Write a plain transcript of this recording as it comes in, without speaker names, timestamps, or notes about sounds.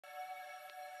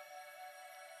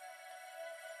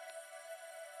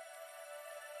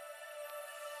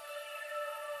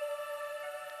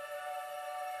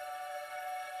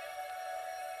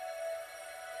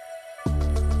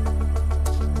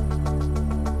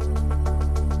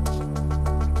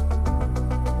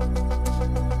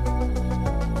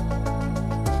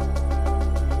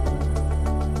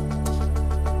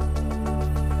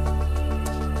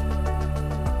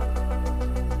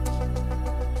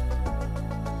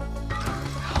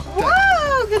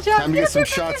Whoa, good job. Time to get some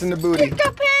shots in the booty.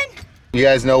 Go, Pin. You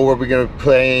guys know where we're gonna be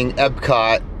playing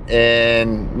Epcot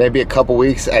in maybe a couple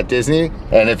weeks at Disney.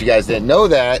 And if you guys didn't know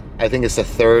that, I think it's the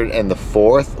 3rd and the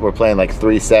 4th. We're playing like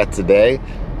 3 sets a day.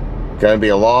 Gonna be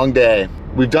a long day.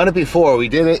 We've done it before. We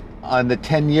did it on the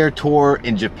 10-year tour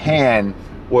in Japan,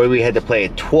 where we had to play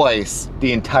it twice,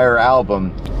 the entire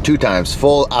album, 2 times,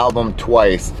 full album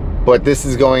twice. But this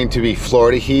is going to be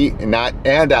Florida heat and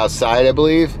outside, I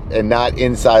believe, and not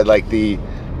inside like the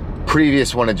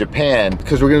previous one in Japan,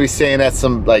 because we're gonna be staying at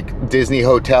some like Disney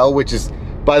hotel, which is,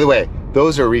 by the way,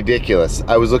 those are ridiculous.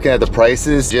 I was looking at the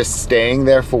prices just staying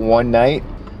there for one night,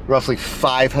 roughly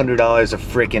 $500 a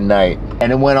freaking night.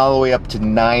 And it went all the way up to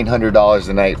 $900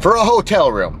 a night for a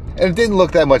hotel room. And it didn't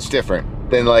look that much different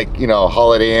than like, you know,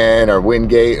 Holiday Inn or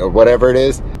Wingate or whatever it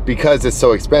is. Because it's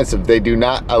so expensive, they do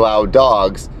not allow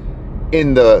dogs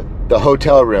in the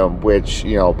hotel room, which,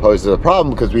 you know, poses a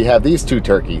problem because we have these 2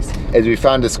 turkeys. As we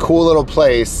found this cool little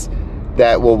place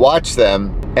that will watch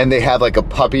them, and they have like a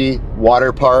puppy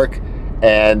water park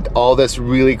and all this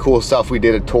really cool stuff. We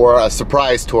did a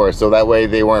surprise tour, so that way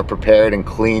they weren't prepared and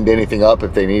cleaned anything up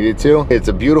if they needed to. It's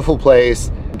a beautiful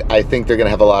place. I think they're gonna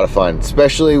have a lot of fun,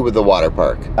 especially with the water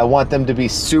park. I want them to be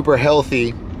super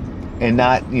healthy and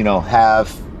not, you know,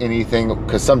 have anything,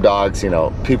 because some dogs, you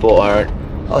know, people aren't,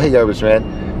 oh hey garbage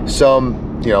man,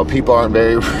 some, you know, people aren't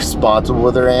very responsible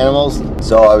with their animals.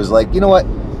 So I was like, you know what,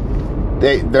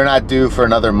 they're not due for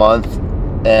another month,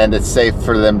 and it's safe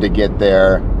for them to get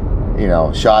their, you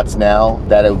know, shots now.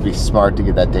 That it would be smart to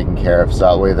get that taken care of, so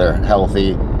that way they're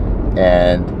healthy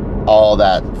and all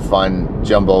that fun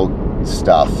jumbo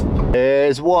stuff.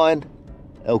 There's one.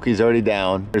 Elkie's already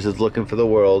down. There's just looking for the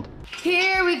world.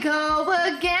 Here we go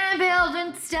again,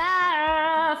 building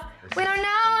stuff. We don't know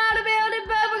how to build it,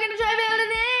 but we're gonna try to build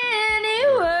it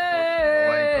anyway.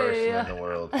 One person in the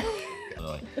world.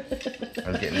 I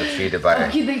was getting defeated by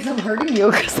He thinks I'm hurting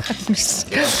you because I'm just...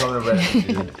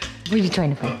 What are you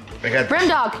trying to find? Brim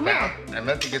dog, come here. I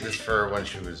meant to get this for her when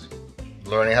she was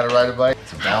learning how to ride a bike.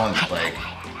 It's a balance bike.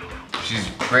 She's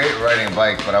great at riding a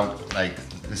bike, but I'm like,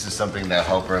 this is something that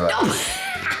help her like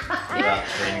without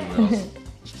training wheels.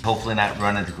 Hopefully not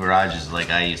run into garages like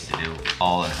I used to do,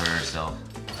 all in her herself.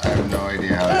 I have no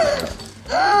idea how to do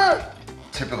it.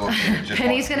 Typical kid.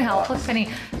 Penny's gonna help. Look,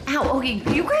 Penny. Ow, okay,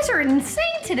 you guys are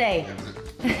insane today.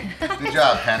 Good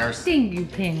job, Penners. Thank you,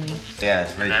 Penny. Yeah,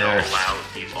 it's right there.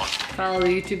 Follow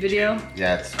the YouTube video?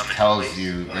 Yeah, it tells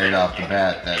you right off the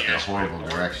bat that they're horrible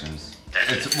directions.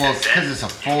 It's because it's a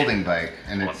folding bike,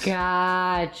 and it's.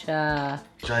 Gotcha.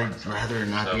 I'd rather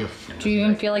not be a. Do you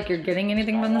even feel like you're getting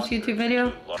anything from this YouTube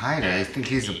video? Kinda. I think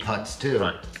he's a putz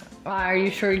too. Are you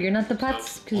sure you're not the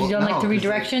putz? Because you don't like to read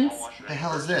directions? What the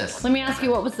hell is this? Let me ask you,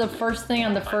 what was the first thing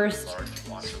on the first?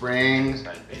 Spring,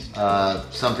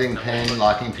 something pin,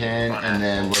 locking pin, and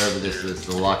then whatever this is,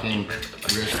 the locking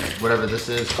wrist, whatever this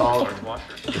is called.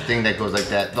 The thing that goes like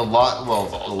that. The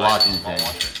locking pin.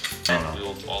 And we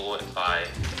will follow it by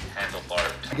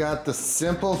handlebar. I got the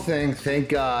simple thing, thank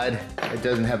God. It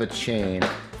doesn't have a chain.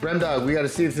 Brim dog, we gotta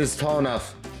see if this is tall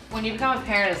enough. When you become a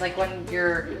parent, it's like when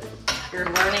your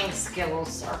learning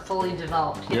skills are fully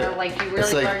developed. You know, like you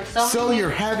really learn so much. So you're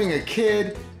having a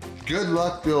kid, good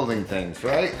luck building things,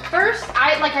 right? First,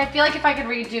 I feel like if I could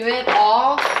redo it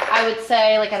all, I would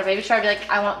say, like at a baby shower, I'd be like,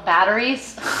 I want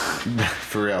batteries.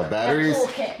 For real, batteries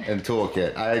and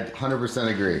toolkit. I 100%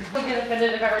 agree. Look at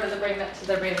it if I were to bring that to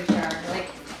their baby shower. Like,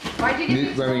 why'd you get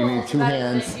these Remy, you need 2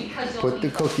 hands. Because Put the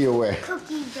cookie away.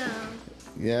 Cookie dough.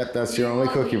 Yep, that's your only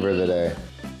cookie for the day.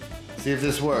 See if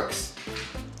this works.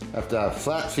 Have to have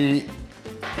flat feet.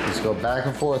 Just go back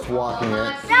and forth walking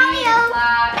it.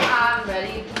 I'm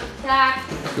ready to attack.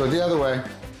 Go the other way.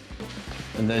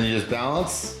 And then you just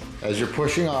balance as you're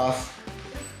pushing off.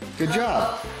 Good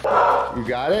job. You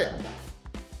got it?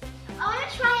 I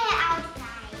want to try it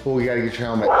outside. Oh, you gotta get your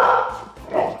helmet.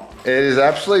 It is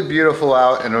absolutely beautiful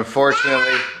out, and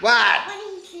unfortunately, what? What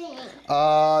do you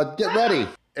think? Get ready.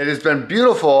 It has been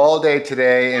beautiful all day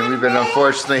today, and we've been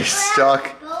unfortunately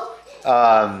stuck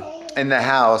in the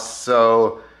house,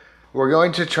 so we're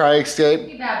going to try escape.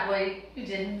 You bad boy, you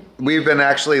didn't. We've been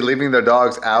actually leaving the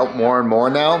dogs out more and more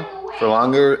now for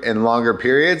longer and longer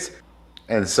periods,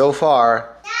 and so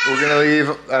far we're gonna leave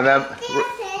them.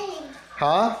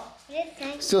 Huh?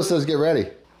 Still says get ready.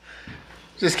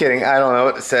 Just kidding. I don't know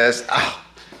what it says. Oh,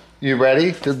 you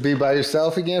ready to be by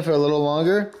yourself again for a little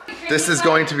longer? This is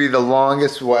going to be the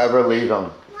longest we'll ever leave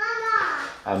them.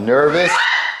 I'm nervous,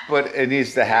 but it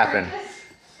needs to happen.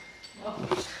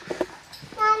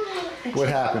 What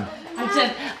happened? I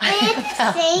said, It's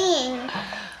saying.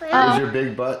 Is your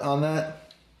big butt on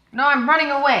that? No, I'm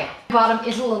running away. Bottom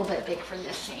is a little bit big for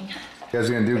this thing. You guys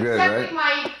are gonna do good, Except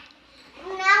right?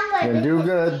 Now You're gonna do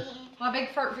good. My big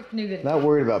perfect nougat. Not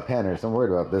worried about Penners. I'm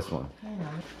worried about this one.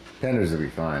 Penners will be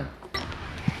fine.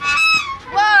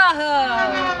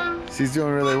 Whoa! She's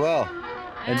doing really well.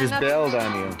 And just bailed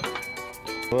on you.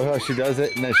 Look how she does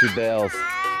it and then she bails.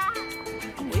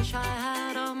 I wish I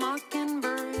had a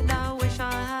mockingbird. I wish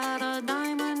I had a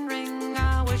diamond ring.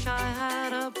 I wish I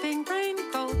had a pink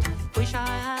raincoat. Wish I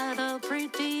had a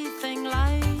pretty thing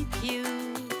like you.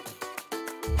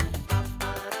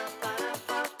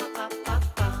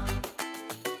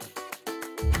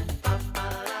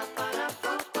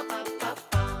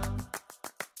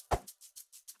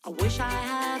 I wish I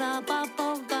had a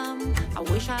bubble gum. I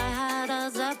wish I had a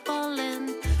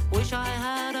zeppelin. Wish I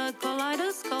had a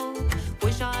kaleidoscope.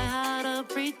 Wish I had a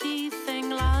pretty thing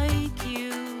like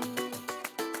you.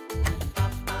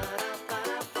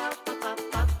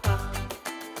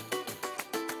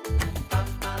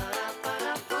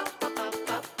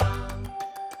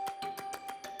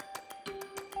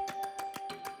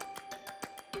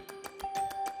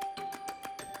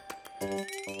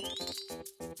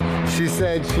 She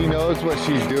said she knows what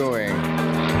she's doing.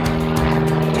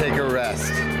 Take a rest.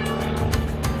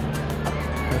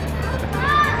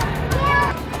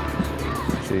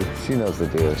 See, she knows the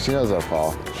deal. She knows our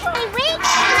fall.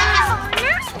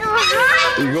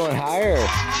 You're going higher.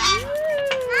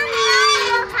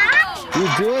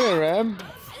 You're doing it, Rem.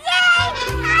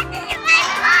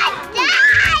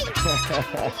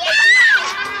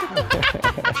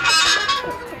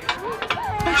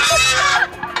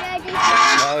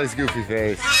 Allie's goofy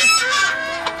face.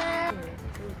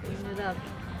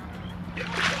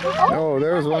 Oh,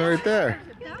 there was one right there.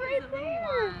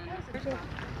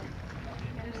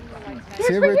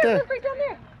 See him right there? Look right down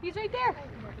there. He's right there.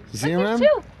 You see him, Rem?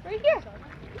 Two, right here.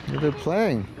 They're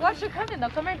playing. Watch them coming. They'll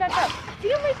come right back up. See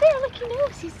him right there. Look, he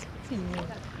knows. He's Isn't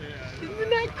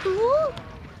that cool?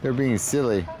 They're being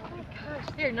silly. Oh my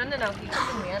gosh. Here, no. He's looking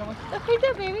at the animal. Look right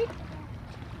there, baby.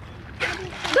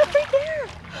 Look right there.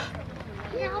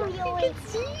 Now He can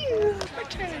see you. We're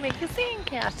trying to make a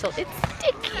sandcastle. It's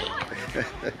sticky.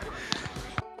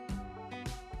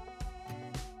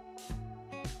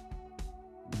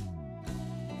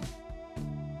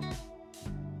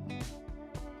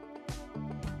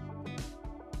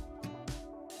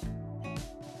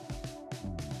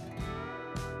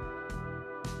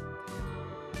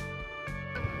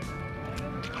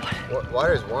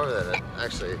 Water's warmer than it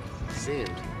actually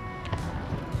seemed.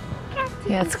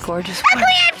 Yeah, it's gorgeous. A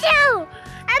clam shell!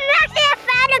 I'm actually a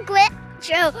fan of clam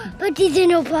shell, but these are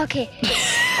no bucket.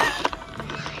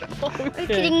 Are you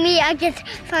kidding me? I just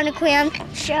found a clam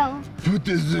shell. Put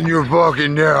this in your pocket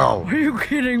now. Are you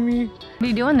kidding me? What are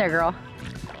you doing there, girl?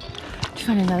 Did you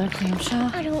find another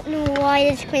clamshell? I don't know why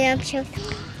there's clam shells.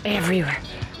 Everywhere.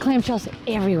 Clamshells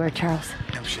everywhere, Charles.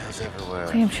 Clamshells everywhere.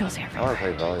 Clamshells I everywhere. want to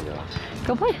play volleyball.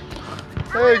 Go play.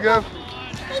 There you go.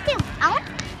 Me too.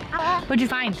 What'd you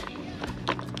find?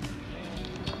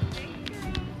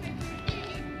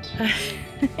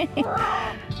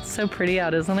 So pretty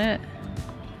out, isn't it?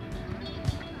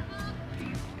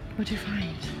 What'd you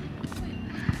find?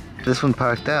 This one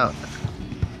parked out.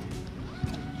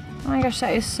 Oh my gosh,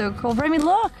 that is so cool. Remy,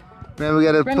 look! Man, we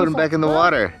gotta Remy, put him back in the look.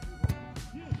 water.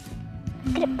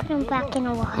 I'm gonna put them back in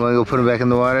the water. Want to go put him back in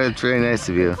the water? It's very nice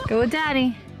of you. Go with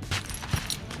Daddy.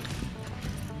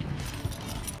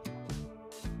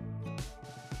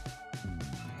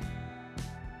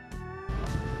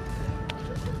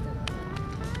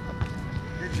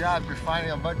 Good job. You're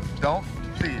finding a bunch. Don't,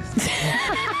 please.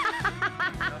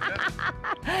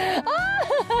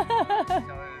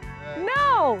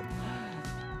 No!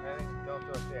 Don't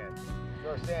throw sand.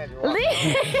 Throw sand. You're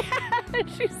walking.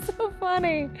 She's so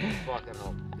funny. Walking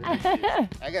home.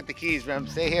 I got the keys, Rem.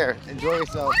 Stay here. Enjoy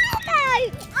yourself.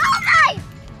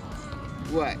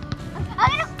 What?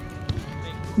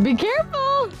 Be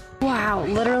careful! Wow,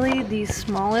 literally the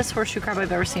smallest horseshoe crab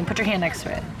I've ever seen. Put your hand next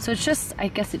to it. So it's just, I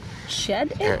guess it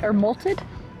shed it or molted?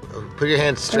 Put your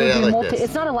hands Or straight would out you like molt this. it?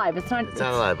 It's not alive. It's not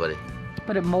alive, buddy.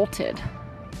 But it molted.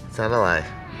 It's not alive.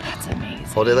 That's amazing.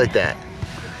 Hold it like that.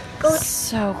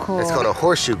 So cool. It's called a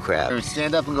horseshoe crab.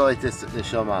 Stand up and go like this to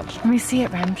show mom. Let me see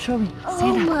it, Rem. Show me. Oh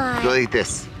Stand up. my. Go like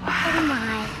this. Oh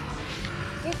my.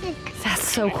 This is That's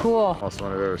so cool. Most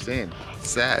one I've ever seen. It's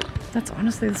sad. That's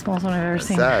honestly the smallest one I've ever It's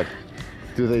seen. sad.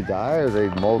 Do they die or they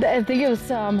mold? I think it was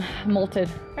molted.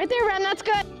 Right there, Rem. That's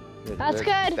good. That's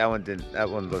good. That one didn't. That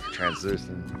one looked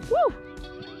translucent. Woo!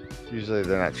 Usually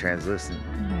they're not translucent.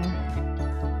 Mhm.